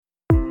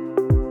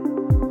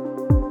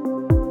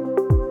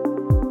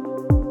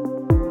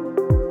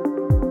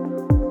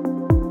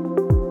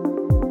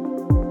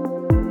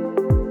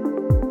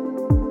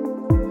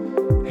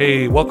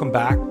Hey, welcome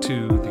back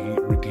to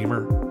the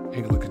Redeemer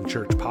Anglican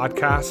Church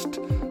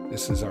podcast.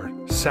 This is our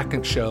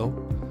second show.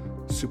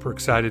 Super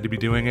excited to be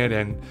doing it,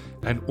 and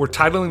we're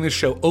titling this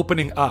show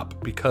Opening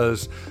Up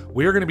because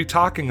we're going to be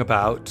talking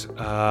about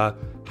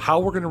how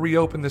we're going to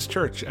reopen this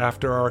church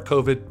after our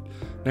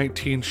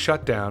COVID-19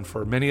 shutdown.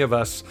 For many of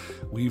us,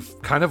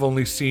 we've kind of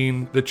only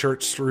seen the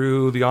church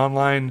through the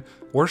online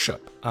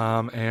worship,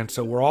 and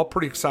so we're all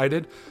pretty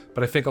excited,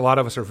 but I think a lot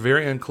of us are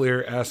very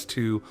unclear as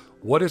to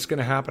what is going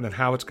to happen and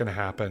how it's going to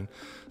happen.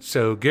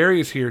 So Gary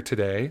is here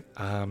today.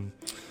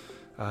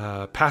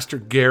 Pastor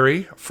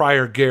Gary,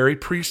 Friar Gary,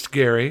 Priest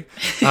Gary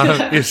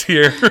is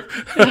here.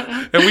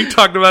 And we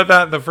talked about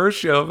that in the first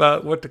show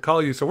about what to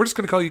call you. So we're just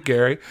going to call you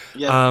Gary.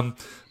 Yeah.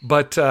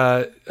 But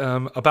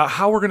about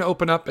how we're going to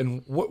open up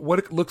and what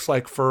it looks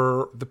like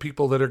for the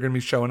people that are going to be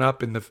showing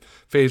up in the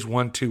phase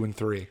 1, 2, and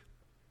 3.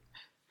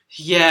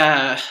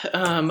 Yeah,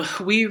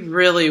 we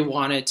really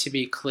wanted to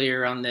be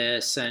clear on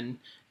this and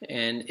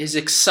as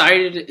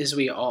excited as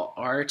we all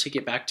are to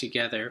get back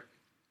together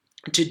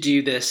to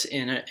do this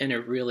in a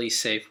really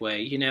safe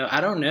way. You know, I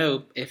don't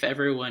know if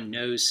everyone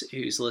knows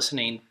who's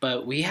listening,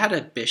 but we had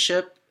a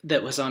bishop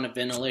that was on a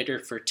ventilator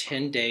for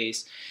 10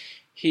 days.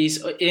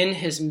 He's in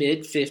his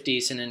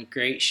mid-50s and in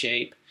great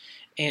shape,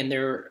 and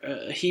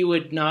he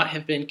would not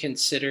have been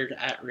considered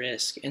at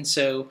risk. And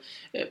so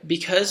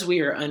because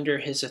we are under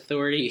his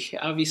authority,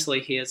 obviously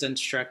he has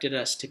instructed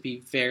us to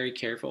be very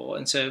careful.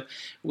 And so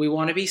we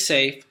want to be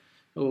safe.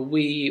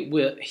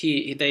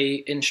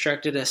 They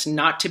instructed us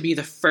not to be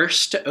the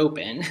first to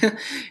open.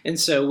 And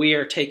so we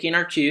are taking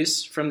our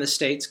cues from the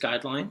state's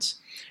guidelines.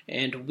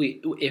 And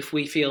if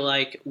we feel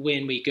like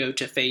when we go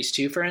to phase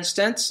 2, for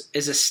instance,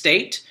 as a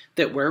state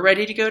that we're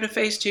ready to go to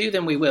phase 2,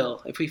 then we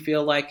will. If we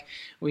feel like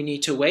we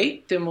need to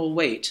wait, then we'll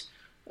wait.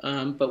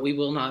 But we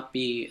will not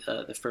be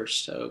the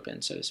first to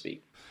open, so to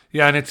speak.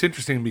 Yeah, and it's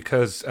interesting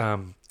because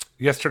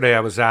yesterday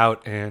I was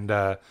out and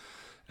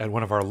at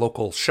one of our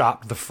local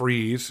shop, The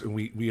Freeze, and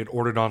we had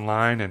ordered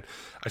online, and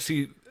I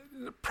see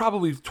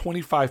probably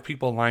 25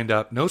 people lined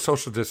up, no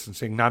social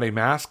distancing, not a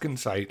mask in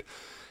sight.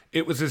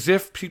 It was as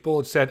if people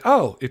had said,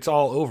 oh, it's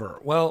all over.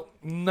 Well,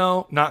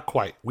 no, not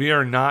quite. We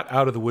are not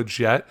out of the woods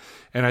yet,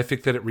 and I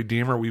think that at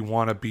Redeemer we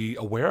want to be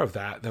aware of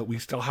that we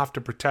still have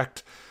to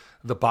protect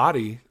the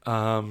body,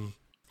 are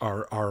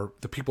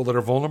the people that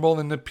are vulnerable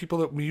and the people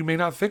that you may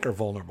not think are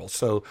vulnerable.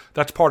 So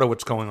that's part of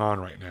what's going on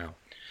right now.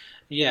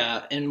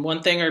 Yeah, and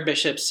one thing our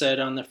bishop said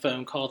on the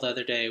phone call the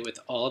other day with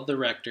all of the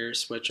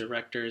rectors, which a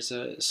rector is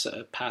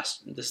the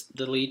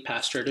lead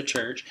pastor at a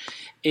church,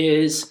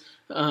 is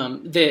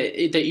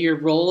that your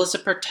role as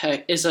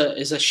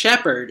a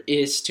shepherd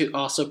is to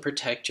also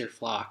protect your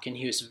flock. And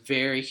he was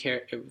very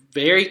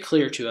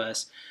clear to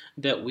us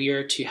that we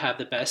are to have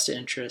the best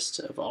interest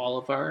of all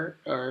of our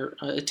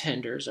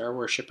attenders, our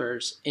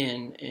worshipers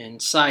in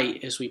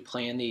sight as we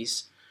plan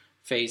these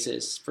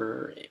phases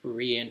for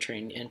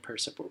re-entering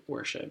in-person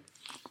worship.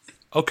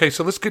 Okay,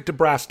 so let's get to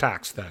brass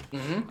tacks then.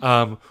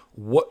 Mm-hmm.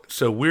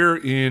 So we're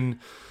in,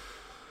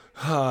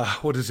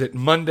 what is it,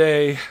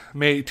 Monday,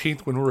 May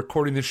 18th when we're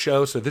recording this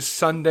show. So this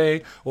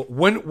Sunday,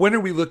 when are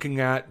we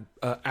looking at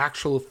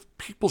actual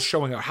people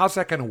showing up? How's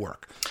that going to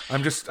work?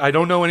 I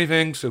don't know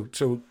anything,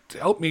 so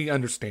help me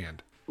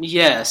understand.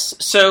 Yes.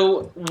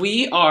 So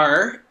we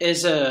are,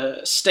 as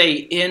a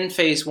state, in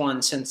phase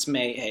 1 since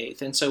May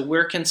 8th. And so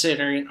we're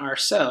considering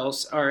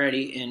ourselves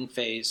already in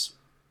phase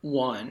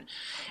 1.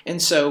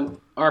 And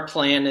so our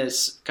plan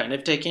is kind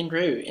of taking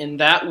root. And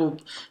that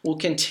will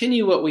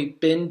continue what we've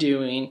been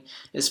doing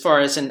as far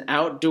as an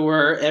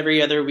outdoor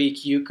every other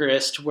week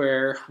Eucharist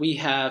where we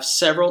have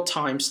several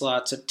time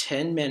slots of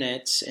 10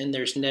 minutes and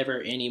there's never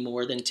any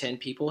more than 10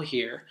 people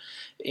here.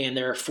 And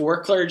there are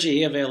 4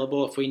 clergy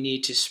available if we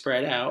need to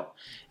spread out.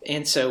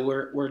 And so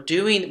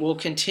we'll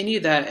continue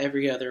that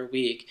every other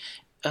week.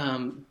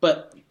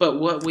 But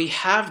what we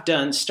have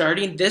done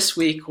starting this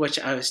week, which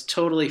I was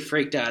totally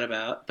freaked out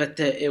about, but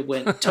it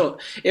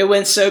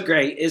went so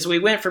great, is we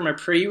went from a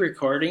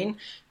pre-recording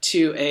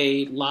to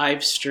a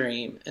live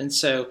stream. And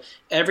so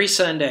every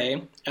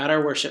Sunday at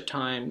our worship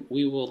time,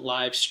 we will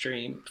live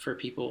stream for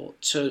people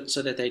so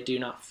that they do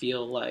not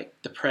feel like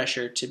the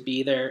pressure to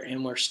be there,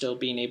 and we're still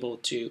being able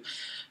to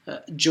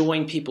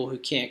join people who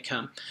can't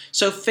come.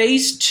 So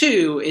phase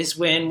 2 is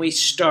when we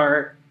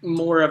start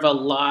more of a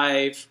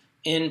live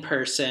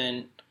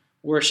in-person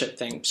worship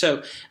thing.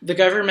 So the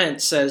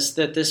government says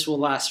that this will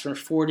last from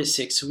 4 to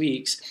 6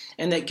 weeks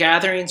and that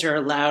gatherings are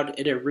allowed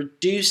at a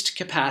reduced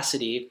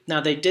capacity.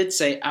 Now they did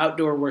say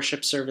outdoor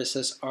worship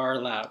services are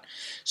allowed.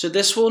 So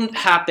this will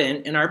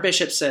happen, and our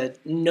bishop said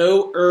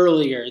no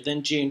earlier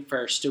than June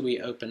 1st do we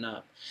open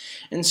up.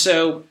 And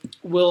so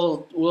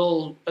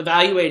we'll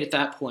evaluate at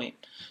that point.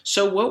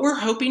 So what we're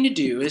hoping to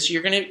do is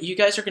you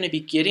guys are going to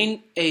be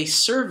getting a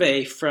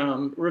survey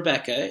from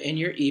Rebecca in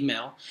your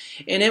email,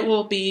 and it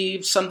will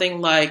be something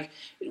like,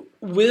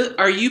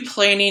 are you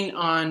planning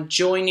on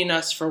joining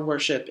us for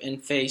worship in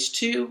phase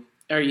 2?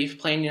 Are you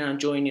planning on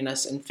joining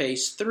us in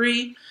phase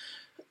 3?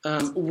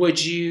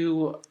 would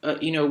you,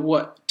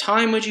 what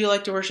time would you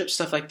like to worship,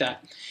 stuff like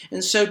that.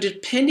 And so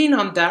depending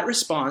on that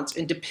response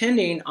and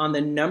depending on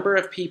the number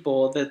of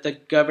people that the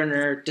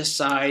governor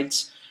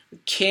decides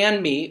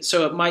can meet,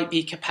 so it might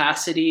be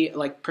capacity,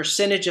 like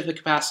percentage of the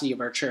capacity of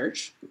our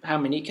church, how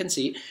many can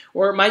seat,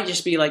 or it might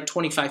just be like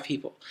 25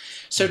 people.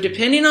 So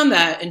depending on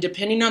that and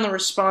depending on the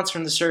response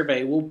from the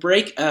survey, we'll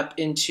break up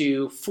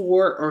into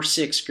 4 or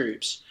 6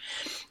 groups.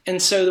 And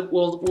so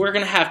we're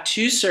going to have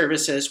 2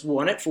 services,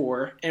 one at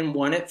 4 and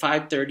one at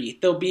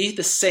 5:30. They'll be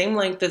the same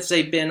length as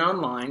they've been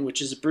online,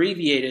 which is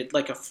abbreviated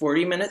like a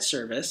 40-minute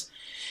service.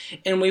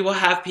 And we will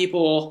have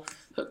people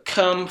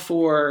come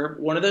for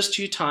one of those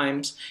 2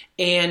 times,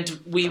 and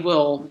we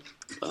will,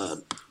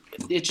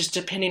 it just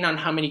depending on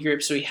how many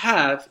groups we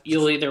have,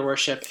 you'll either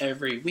worship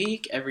every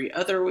week, every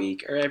other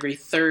week, or every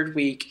 3rd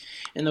week.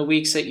 In the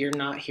weeks that you're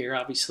not here,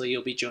 obviously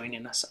you'll be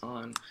joining us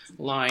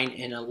online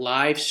in a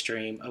live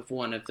stream of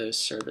one of those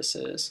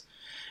services.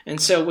 And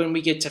so when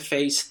we get to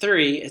phase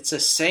 3, it's the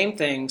same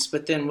things,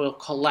 but then we'll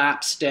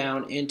collapse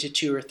down into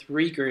 2 or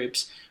 3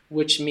 groups,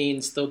 which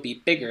means they'll be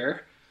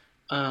bigger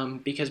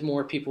because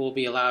more people will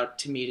be allowed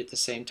to meet at the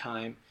same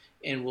time.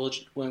 And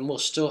we'll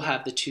still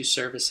have the 2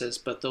 services,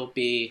 but they'll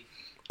be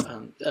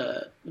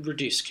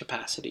reduced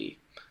capacity.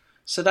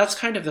 So that's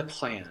kind of the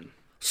plan.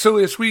 So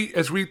as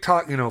we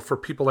talk, for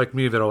people like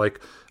me that are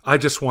like, I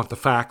just want the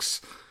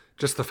facts,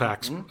 just the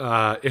facts.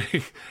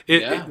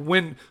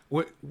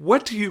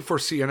 What do you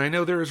foresee? And I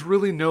know there is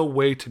really no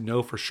way to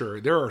know for sure.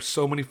 There are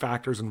so many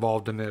factors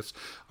involved in this.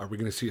 Are we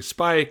going to see a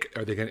spike?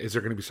 Is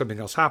there going to be something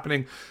else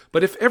happening?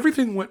 But if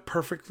everything went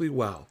perfectly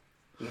well,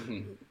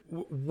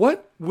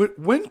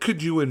 when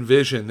could you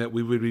envision that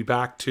we would be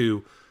back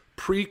to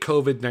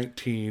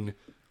pre-COVID-19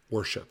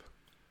 worship?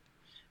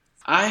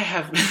 I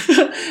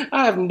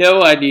have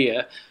no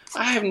idea.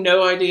 I have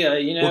no idea.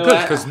 Well,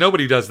 good, because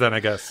nobody does then,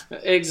 I guess.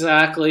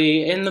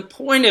 Exactly. And the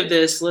point of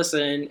this,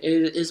 listen,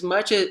 is as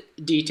much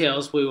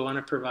details we want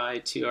to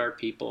provide to our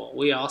people,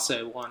 we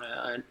also want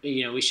to,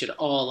 we should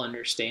all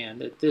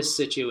understand that this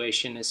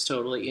situation is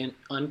totally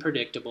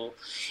unpredictable.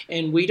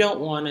 And we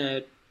don't want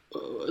to,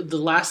 the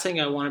last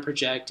thing I want to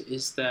project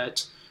is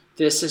that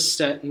this is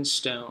set in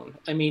stone.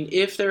 I mean,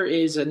 if there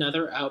is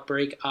another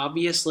outbreak,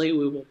 obviously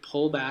we will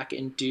pull back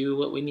and do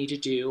what we need to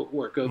do,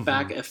 or go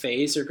back a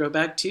phase or go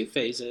back 2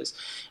 phases.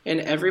 And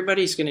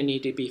everybody's going to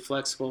need to be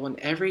flexible in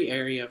every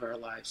area of our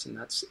lives, and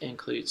that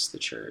includes the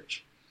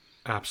church.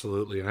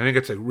 Absolutely. And I think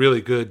it's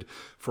really good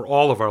for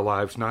all of our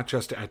lives, not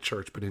just at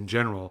church, but in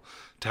general,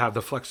 to have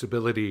the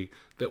flexibility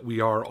that we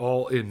are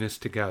all in this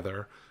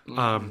together.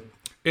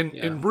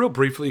 And real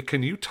briefly,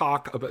 can you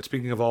talk about,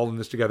 speaking of all in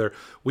this together,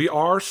 we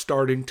are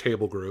starting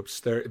table groups.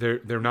 They're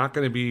not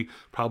going to be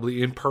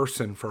probably in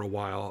person for a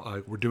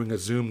while. We're doing a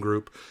Zoom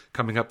group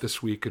coming up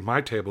this week in my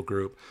table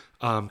group.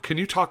 Can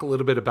you talk a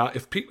little bit about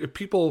if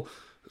people,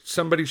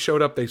 somebody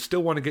showed up, they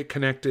still want to get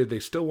connected, they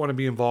still want to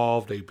be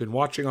involved, they've been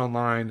watching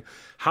online,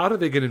 how do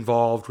they get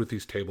involved with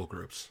these table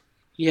groups?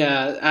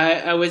 Yeah,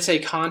 I would say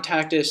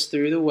contact us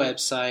through the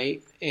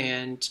website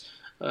and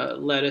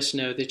let us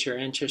know that you're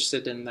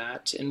interested in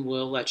that, and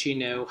we'll let you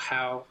know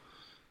how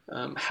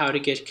to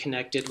get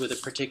connected with a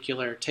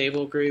particular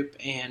table group.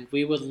 And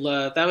we would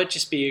love, that would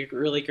just be a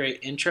really great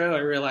intro. I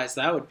realize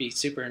that would be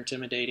super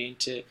intimidating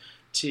to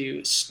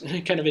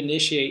kind of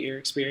initiate your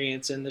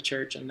experience in the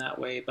church in that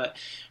way. But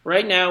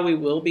right now we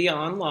will be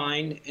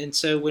online. And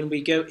so when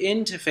we go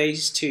into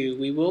phase 2,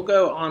 we will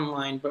go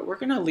online, but we're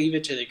going to leave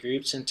it to the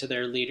groups and to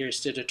their leaders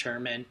to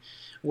determine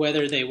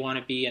whether they want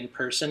to be in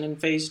person in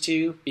phase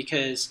 2,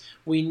 because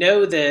we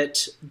know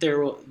that there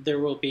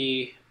will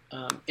be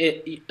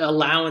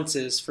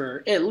allowances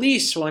for at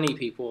least 20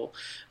 people.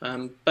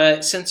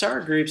 But since our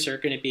groups are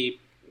going to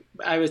be,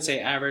 I would say,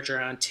 average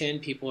around 10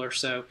 people or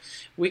so,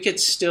 we could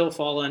still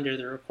fall under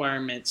the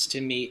requirements to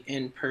meet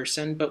in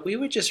person. But we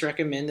would just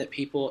recommend that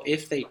people,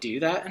 if they do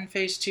that in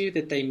phase 2,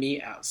 that they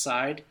meet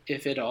outside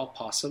if at all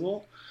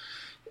possible,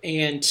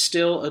 and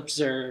still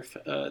observe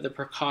the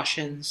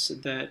precautions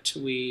that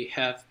we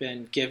have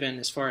been given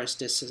as far as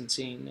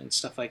distancing and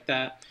stuff like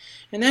that.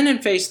 And then in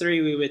phase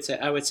 3,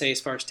 I would say as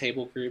far as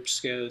table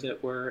groups go,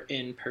 that we're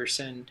in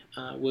person.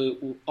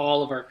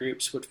 All of our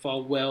groups would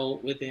fall well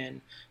within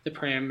the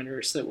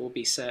parameters that will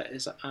be set,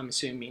 as I'm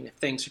assuming, if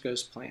things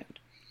goes planned.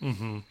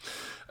 Mm-hmm.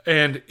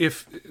 And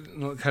if,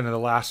 kind of the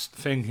last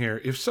thing here,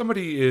 if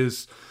somebody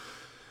is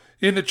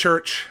in the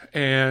church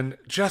and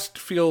just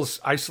feels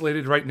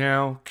isolated right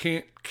now,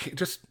 can't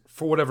just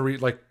for whatever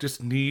reason, like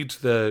just needs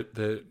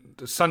the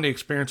Sunday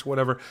experience or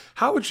whatever,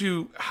 what would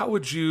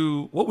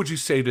you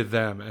say to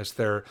them as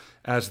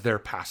their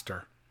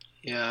pastor?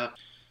 Yeah,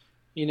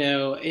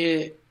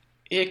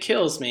 it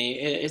kills me.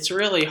 It's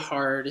really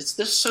hard. It's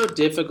just so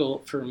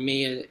difficult for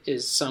me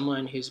as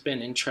someone who's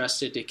been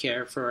entrusted to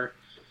care for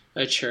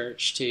a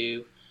church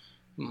to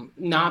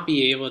not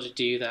be able to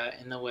do that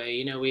in the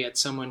way. We had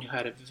someone who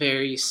had a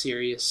very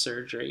serious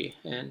surgery,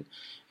 and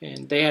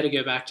and they had to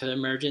go back to the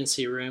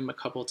emergency room a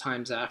couple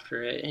times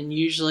after it. And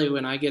usually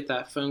when I get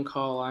that phone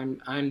call,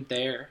 I'm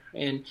there.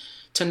 And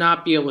to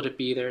not be able to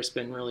be there has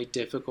been really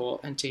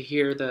difficult, and to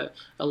hear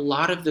a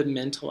lot of the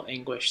mental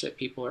anguish that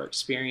people are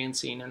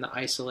experiencing and the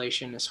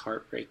isolation is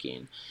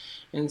heartbreaking.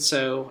 And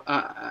so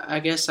I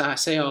guess I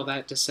say all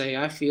that to say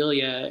I feel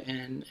you,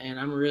 and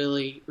I'm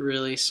really,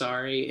 really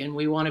sorry. And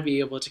we want to be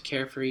able to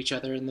care for each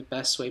other in the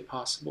best way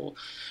possible.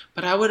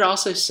 But I would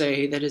also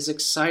say that as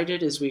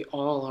excited as we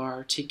all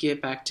are to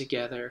get back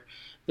together,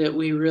 that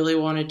we really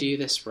want to do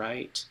this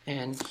right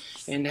and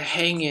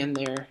hang in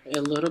there a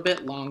little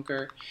bit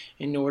longer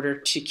in order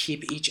to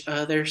keep each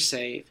other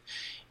safe.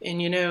 And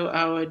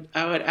I would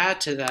add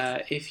to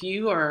that, if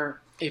you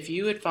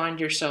would find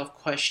yourself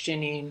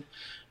questioning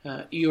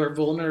your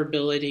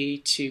vulnerability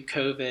to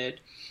COVID,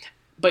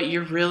 but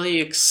you're really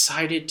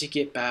excited to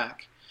get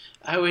back,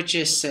 I would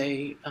just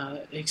say,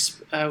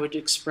 I would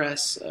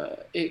express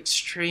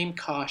extreme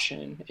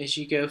caution as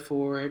you go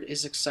forward,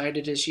 as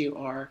excited as you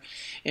are,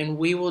 and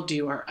we will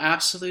do our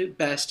absolute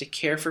best to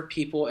care for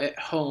people at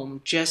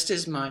home just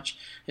as much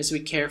as we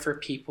care for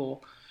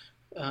people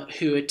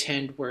who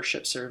attend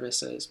worship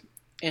services.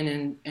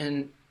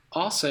 And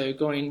also,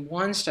 going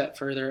one step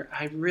further,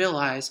 I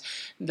realize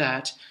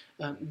that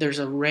there's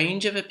a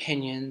range of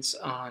opinions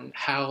on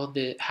how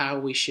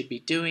we should be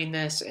doing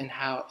this, and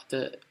how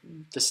the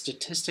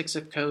statistics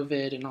of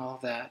COVID and all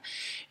of that.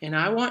 And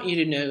I want you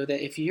to know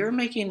that if you're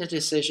making the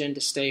decision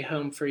to stay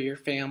home for your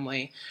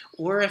family,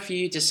 or if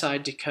you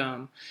decide to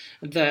come,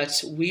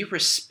 that we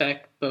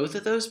respect both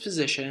of those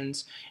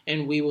positions,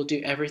 and we will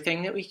do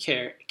everything that we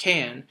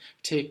can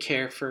to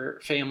care for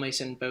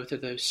families in both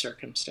of those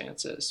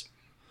circumstances.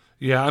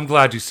 Yeah, I'm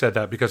glad you said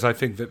that, because I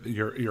think that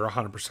you're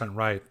 100%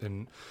 right,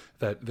 and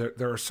that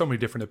there are so many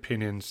different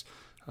opinions.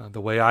 The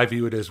way I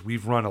view it is,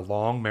 we've run a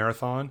long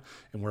marathon,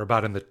 and we're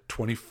about in the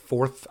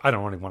 24th. I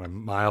don't really want a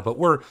mile, but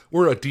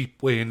we're a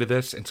deep way into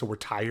this, and so we're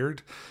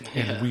tired,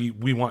 and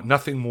we want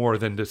nothing more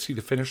than to see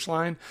the finish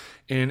line.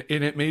 And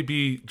it may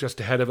be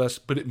just ahead of us,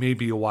 but it may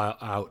be a while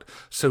out.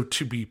 So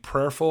to be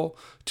prayerful,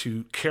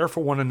 to care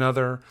for one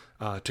another,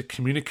 to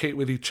communicate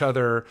with each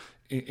other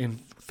in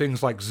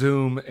things like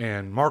Zoom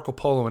and Marco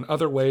Polo and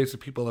other ways that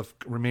people have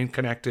remained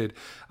connected,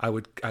 I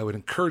would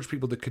encourage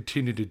people to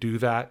continue to do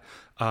that.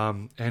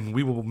 And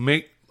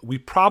we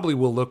probably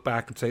will look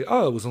back and say,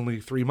 oh, it was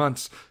only 3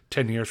 months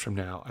 10 years from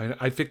now. And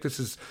I think this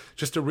is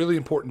just a really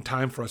important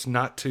time for us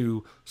not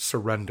to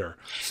surrender.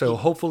 So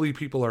hopefully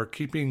people are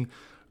keeping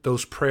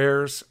those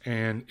prayers,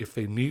 and if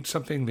they need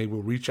something, they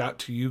will reach out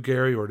to you,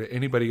 Gary, or to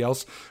anybody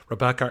else,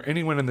 Rebecca, or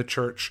anyone in the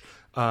church,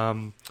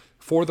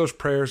 for those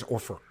prayers, or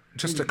for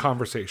just a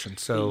conversation.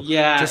 So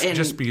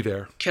just be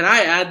there. Can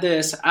I add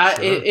this? Sure.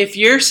 If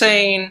you're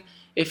saying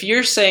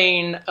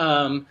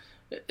that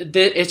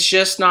it's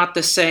just not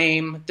the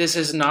same, this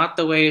is not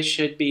the way it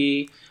should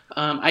be,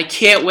 I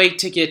can't wait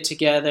to get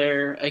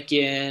together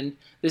again,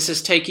 this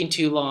is taking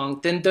too long,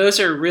 then those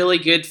are really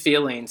good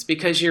feelings,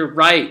 because you're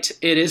right.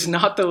 It is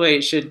not the way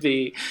it should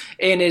be.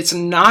 And it's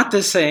not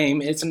the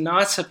same. It's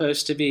not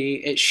supposed to be.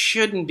 It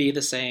shouldn't be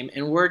the same.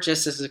 And we're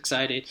just as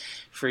excited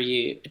for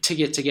you to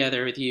get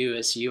together with you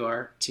as you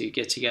are to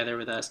get together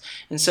with us.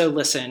 And so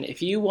listen,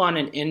 if you want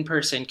an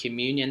in-person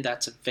communion,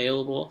 that's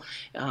available.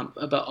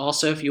 But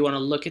also, if you want to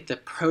look at the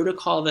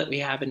protocol that we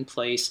have in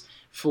place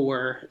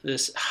for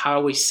this,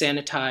 how we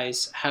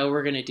sanitize, how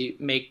we're going to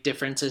make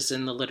differences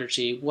in the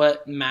liturgy,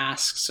 what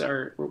masks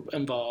are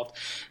involved,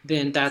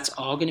 then that's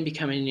all going to be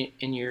coming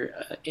in your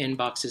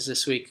inboxes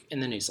this week in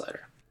the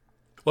newsletter.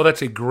 Well,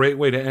 that's a great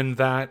way to end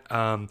that.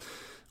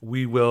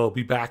 We will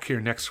be back here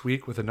next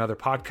week with another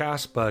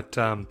podcast, but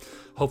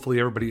hopefully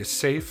everybody is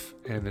safe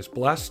and is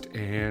blessed,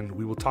 and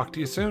we will talk to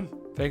you soon.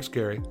 Thanks,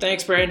 Gary.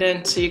 Thanks,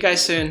 Brandon. See you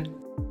guys soon.